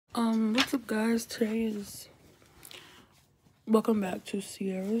What's up, guys? Today is welcome back to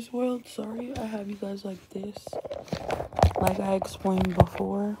Sierra's World. Sorry I have you guys like this, like I explained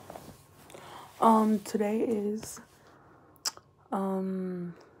before. Today is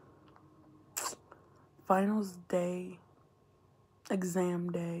finals day,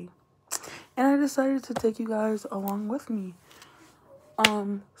 exam day, and I decided to take you guys along with me. So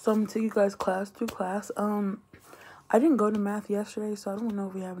I'm gonna take you guys class through class. I didn't go to math yesterday, so I don't know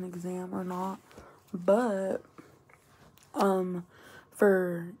if we have an exam or not, but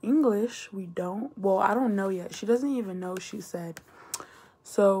for English, we don't. Well, I don't know yet. She doesn't even know, she said.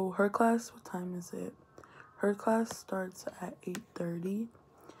 So her class, what time is it? Her class starts at 8:30.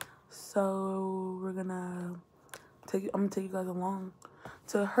 So I'm gonna take you guys along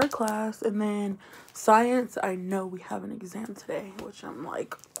to her class, and then science, I know we have an exam today, which I'm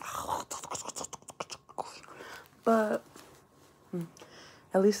like, but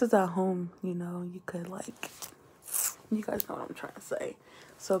at least it's at home, you know, you could like, you guys know what I'm trying to say.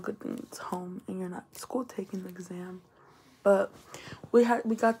 So good thing it's home and you're not at school taking the exam. But we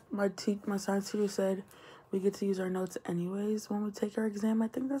got my science teacher said we get to use our notes anyways when we take our exam. I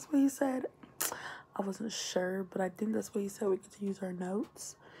think that's what he said. I wasn't sure, but I think that's what he said. We get to use our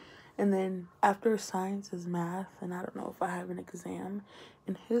notes. And then after science is math, and I don't know if I have an exam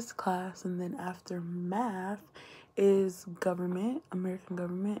in his class. And then after math is government, American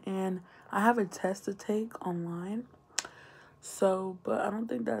government, and I have a test to take online. So, but I don't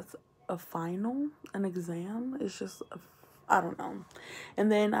think that's a final, an exam. It's just I don't know.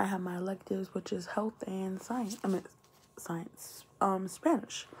 And then I have my electives, which is health and science. Science,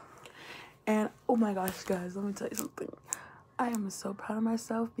 Spanish. And oh my gosh, guys, let me tell you something. I am so proud of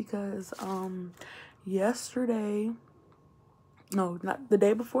myself because yesterday, no, not the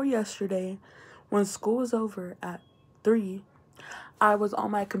day before yesterday, when school was over at 3, I was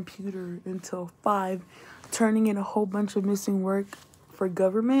on my computer until 5, turning in a whole bunch of missing work for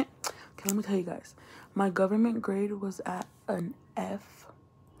government. Okay, let me tell you guys. My government grade was at an F,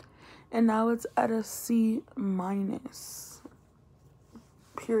 and now it's at a C minus.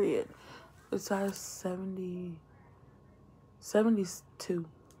 Period. It's at a 72,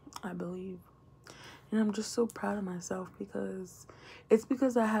 I believe. And I'm just so proud of myself because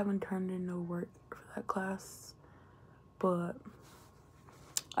I haven't turned in no work for that class, but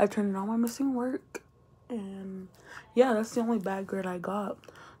I turned in all my missing work, and yeah, that's the only bad grade I got.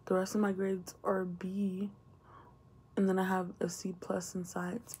 The rest of my grades are B, and then I have a C plus in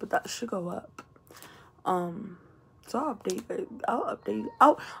science, but that should go up. So I'll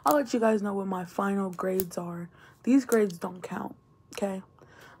let you guys know what my final grades are. These grades don't count, okay?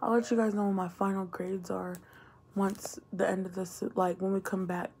 I'll let you guys know what my final grades are once the end of this, like when we come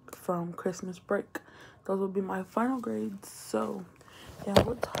back from Christmas break. Those will be my final grades. So yeah,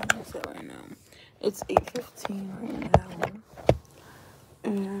 what time is it right now? It's 8:15 right now.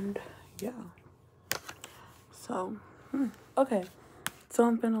 And yeah. So, okay. So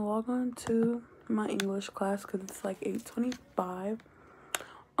I'm gonna log on to my English class because it's like 8:25.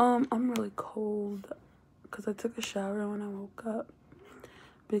 I'm really cold because I took a shower when I woke up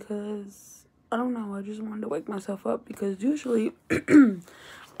because I don't know, I just wanted to wake myself up because usually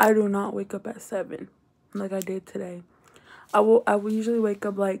I do not wake up at 7 like I did today. I will usually wake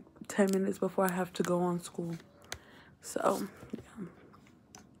up like 10 minutes before I have to go on school. So, yeah.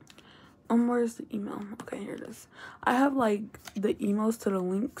 Where's the email? Okay, here it is. I have like the emails to the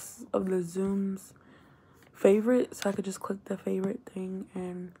links of the Zoom's favorite, so I could just click the favorite thing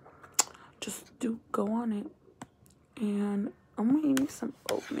and just go on it. And I'm gonna eat me some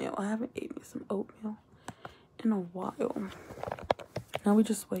oatmeal. I haven't ate me some oatmeal in a while. Now we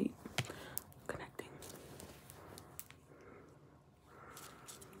just wait. Connecting.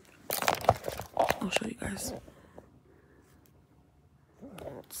 I'll show you guys.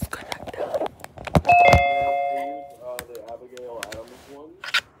 It's connected. The Abigail Adams one?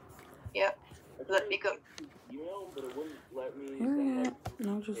 Yep. Let me go. Email, but it wouldn't let me.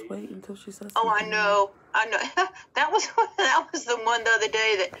 No, just wait until she says Oh, something. I know. That was the one the other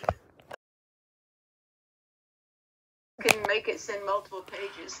day that couldn't make it send multiple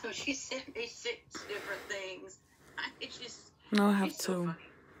pages. So she sent me 6 different things. It's just. No, I have to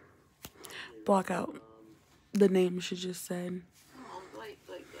block out the name she just said. Oh, Blake.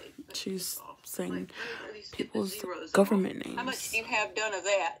 She's saying Blake, people's government names. How much do you have done of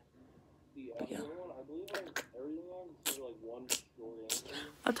that? But yeah.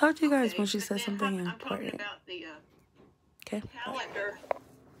 I'll talk to you guys when she says something important. I'm talking about the okay. calendar.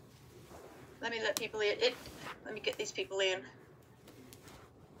 Let me let people in. Let me get these people in.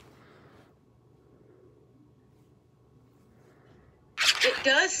 It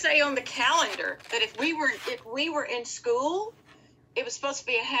does say on the calendar that if we were in school, it was supposed to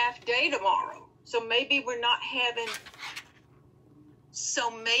be a half day tomorrow. So maybe we're not having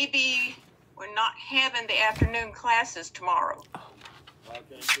the afternoon classes tomorrow.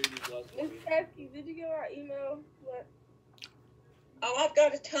 Miss Kasky, did you get our email? What? Oh, I've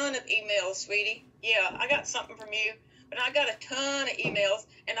got a ton of emails, sweetie. Yeah, I got something from you, but I got a ton of emails,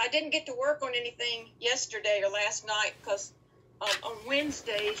 and I didn't get to work on anything yesterday or last night because on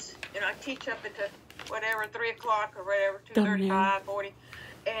Wednesdays, and I teach up at 3 o'clock or whatever, 2:35, 40,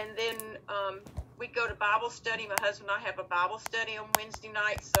 and then we go to Bible study. My husband and I have a Bible study on Wednesday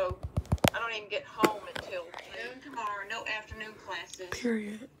night, so I don't even get home until noon tomorrow. No afternoon classes.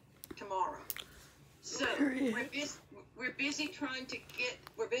 Period. Tomorrow. So Period. we're busy trying to get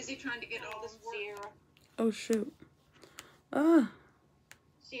all this work. Sierra. Oh shoot.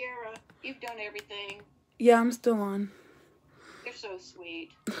 Sierra, you've done everything. Yeah, I'm still on. You're so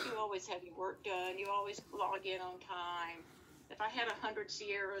sweet. You always have your work done. You always log in on time. If I had 100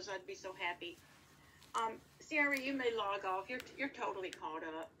 Sierras, I'd be so happy. Sierra, you may log off. You're totally caught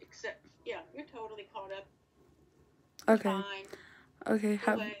up. You're totally caught up. Okay. Fine. Okay.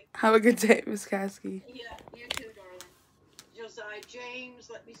 Have a good day, Miss Kasky. Yeah, you too, darling. Josiah James,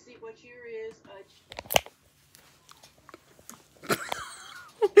 let me see what year is.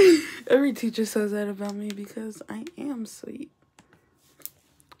 Every teacher says that about me because I am sweet.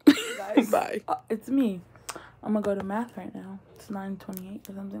 Guys. Bye. It's me. I'm gonna go to math right now. It's 9:28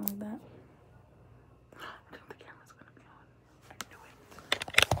 or something like that. I think the camera's gonna be on. I knew it.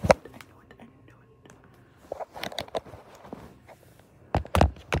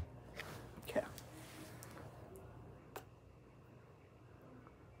 Okay.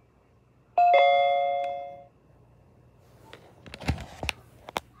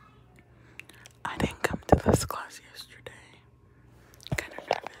 I didn't come to this class yesterday. Kind of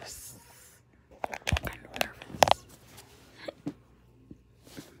nervous.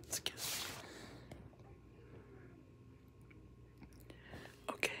 Excuse me.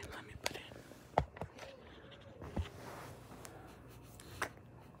 Okay, let me put in.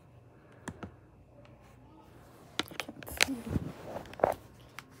 I can't see.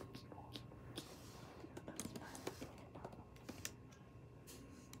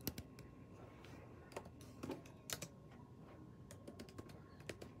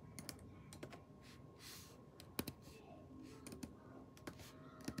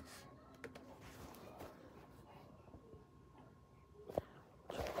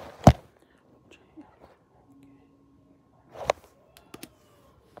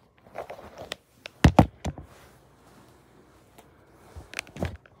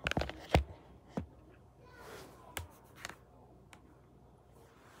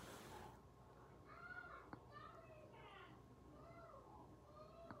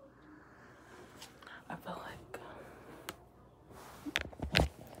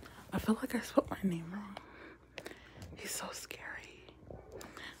 I feel like I spelled my name wrong. He's so scary.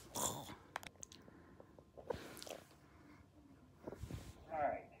 Oh.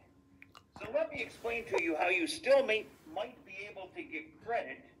 Alright. So let me explain to you how you still might be able to get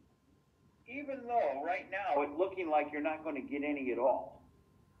credit, even though right now it's looking like you're not going to get any at all.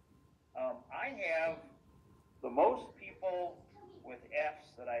 I have the most people with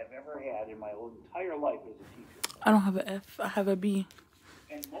F's that I have ever had in my entire life as a teacher. I don't have an F. I have a B.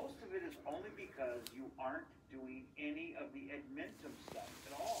 And most of it is only because you aren't doing any of the Edmentum stuff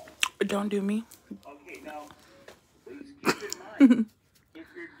at all. Don't do me. Okay, now, please keep in mind, if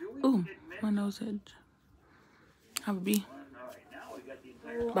you're doing Ooh, Edmentum... my nose edge. I have a B. Alright, now we got the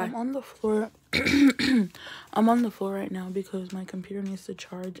entire... Bye. I'm on the floor. I'm on the floor right now because my computer needs to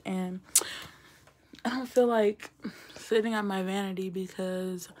charge, and I don't feel like sitting at my vanity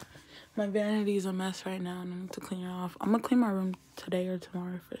because my vanity is a mess right now and I need to clean it off. I'm gonna clean my room today or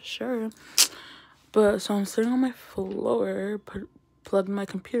tomorrow for sure. But so I'm sitting on my floor, plugged my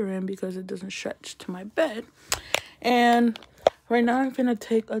computer in because it doesn't stretch to my bed. And right now I'm gonna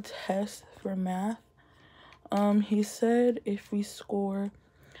take a test for math. He said if we score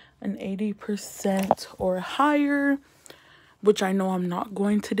an 80% or higher, which I know I'm not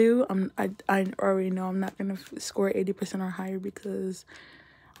going to do. I already know I'm not going to score 80% or higher because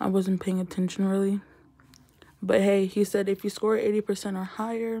I wasn't paying attention really. But hey, he said if you score 80% or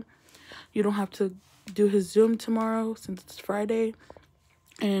higher, you don't have to do his Zoom tomorrow since it's Friday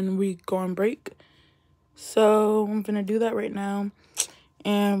and we go on break. So I'm going to do that right now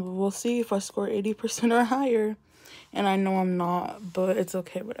and we'll see if I score 80% or higher. And I know I'm not, but it's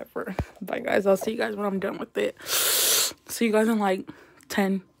okay, whatever. Bye guys, I'll see you guys when I'm done with it. See you guys in like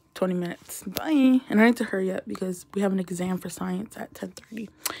 10, 20 minutes. Bye. And I need to hurry up because we have an exam for science at 10:30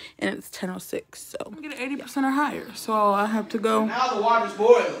 and it's 10:06. So I'm gonna get 80% or higher. So I have to go. Now the water's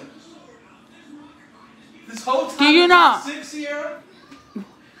boiling. This whole time. Do you not? 6 here.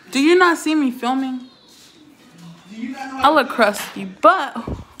 Do you not see me filming? Do you not know I look crusty, but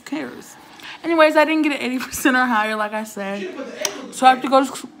who cares? Anyways, I didn't get an 80% or higher, like I said. So I have to go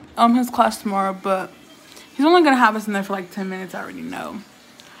to his class tomorrow, but he's only gonna have us in there for like 10 minutes. I already know.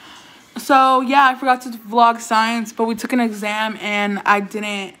 So yeah, I forgot to vlog science, but we took an exam and I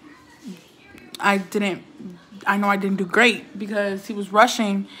know I didn't do great because he was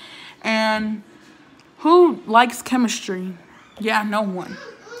rushing. And who likes chemistry? Yeah, no one.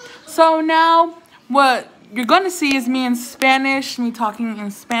 So now what you're going to see is me in Spanish, me talking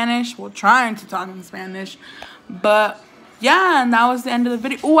in Spanish. Well, trying to talk in Spanish. But yeah, and that was the end of the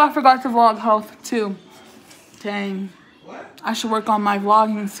video. Oh, I forgot to vlog health too. Dang. I should work on my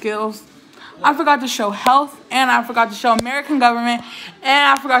vlogging skills. I forgot to show health, and I forgot to show American government,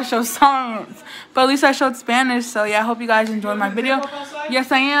 and I forgot to show science. But at least I showed Spanish, so yeah, I hope you guys enjoyed my video. Yes,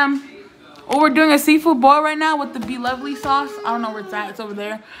 I am. Oh, we're doing a seafood boil right now with the Be Lovely sauce. I don't know where it's at. It's over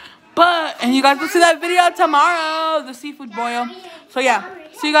there. And you guys will see that video tomorrow, the seafood boil. So yeah,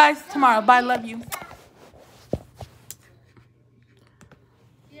 see you guys tomorrow. Bye, love you.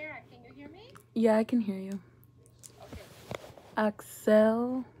 Yeah, can you hear me? Yeah, I can hear you. Okay.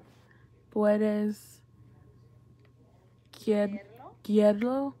 Axel, puedes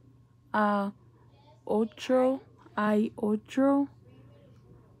quiero a otro, hay otro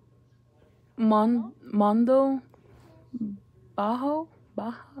mundo bajo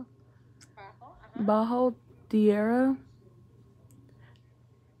tierra,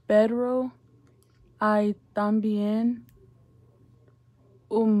 pero hay también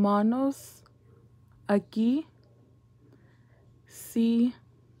humanos aquí. Si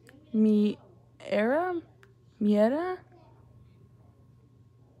mira,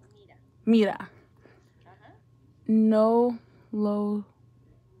 no lo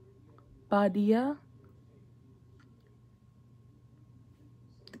podía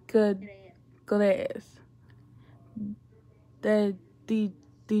crees.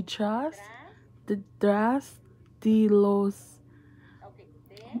 Detrás de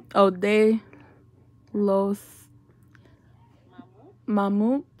los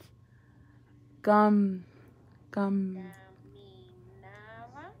mamuts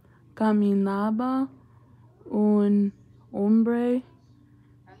caminaba un hombre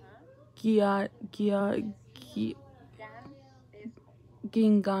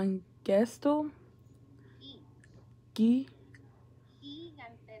gigantesco.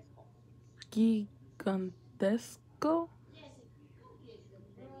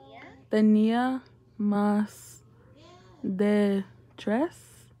 Tenía más de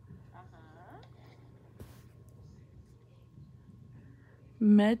 3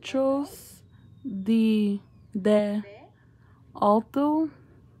 metros de alto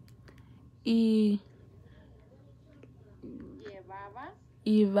y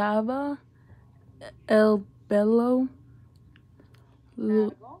llevaba el pelo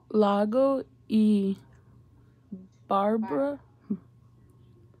largo y barba.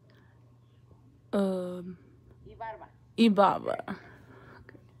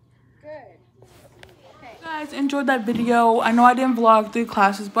 Guys, enjoyed that video. I know I didn't vlog 3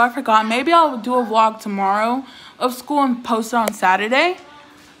 classes, but I forgot. Maybe I'll do a vlog tomorrow of school and post it on Saturday.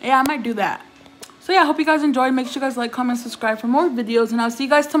 Yeah, I might do that. So yeah, I hope you guys enjoyed. Make sure you guys like, comment, subscribe for more videos, and I'll see you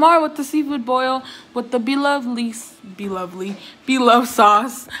guys tomorrow with the seafood boil with the Be Lovely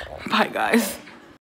sauce. Bye guys.